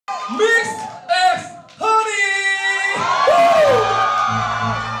Mixxhoney!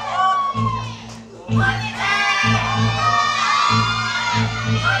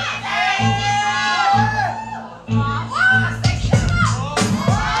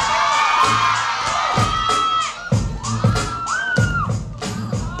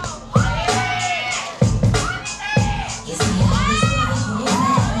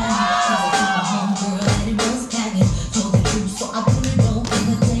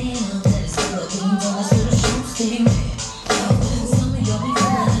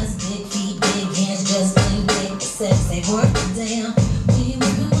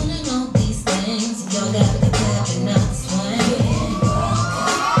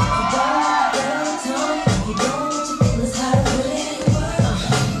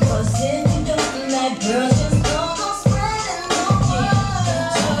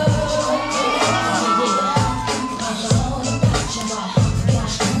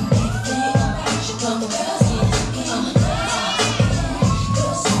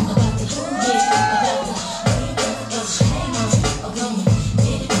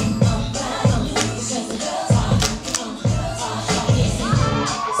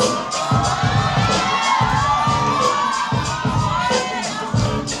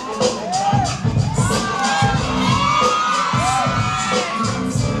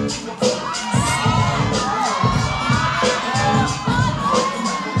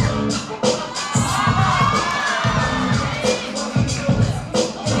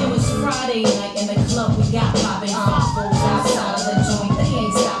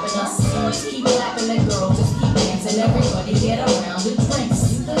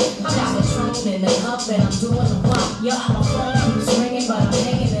 And I'm doing the walk, yeah, my phone keeps ringing, but I'm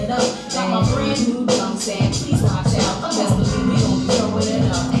hanging it up. Got my brand new dunk saying, please watch out. Best believe we gon' be throwing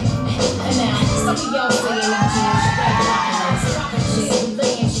it up. And now, some of y'all saying I'm Jewish, she ain't rockin' this. Rockin' shit, with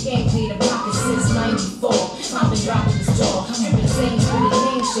land, she ain't paid a pocket since '94. I've been dropping this jaw, drippin' saying for the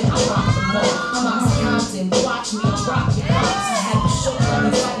name shit, I rock them all. I'm out to Compton, watch me, I'm rockin' pops. I had to show like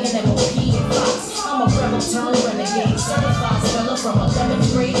a fightin' MOP and Fox. I'm a rebel turned renegade, certified fella from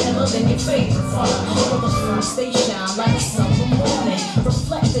 11th grade, ever than your favorite father. They shine like summer morning,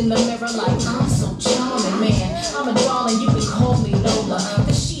 reflect in the mirror like I'm so charming, man. I'm a darling, you can call me Nola,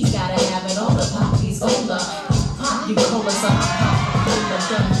 cause she's gotta have it, all the poppies older. Pop you cola, so I pop my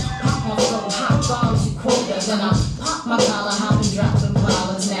gun, pop my flow, hot bombs, you quota, then I pop my collar, hop and drop them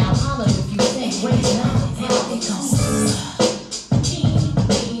dollars. Now holler if you think, wait, now it goes.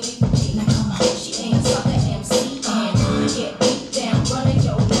 Now come on, she ain't sucker MC, and get beat down, running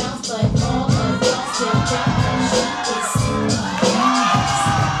your mouth, but all of y'all still got.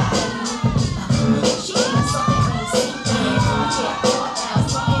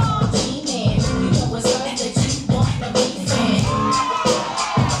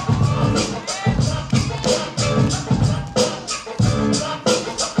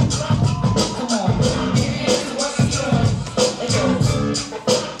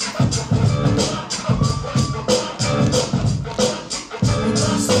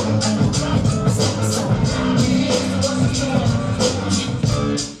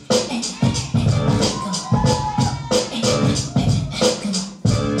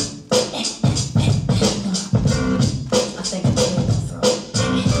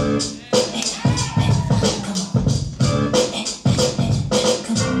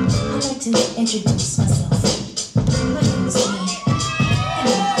 Introduce myself. My name is Jean.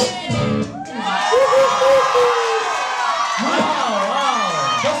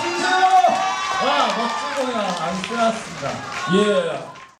 와우, 멋진 공연 아주 좋았습니다. 예.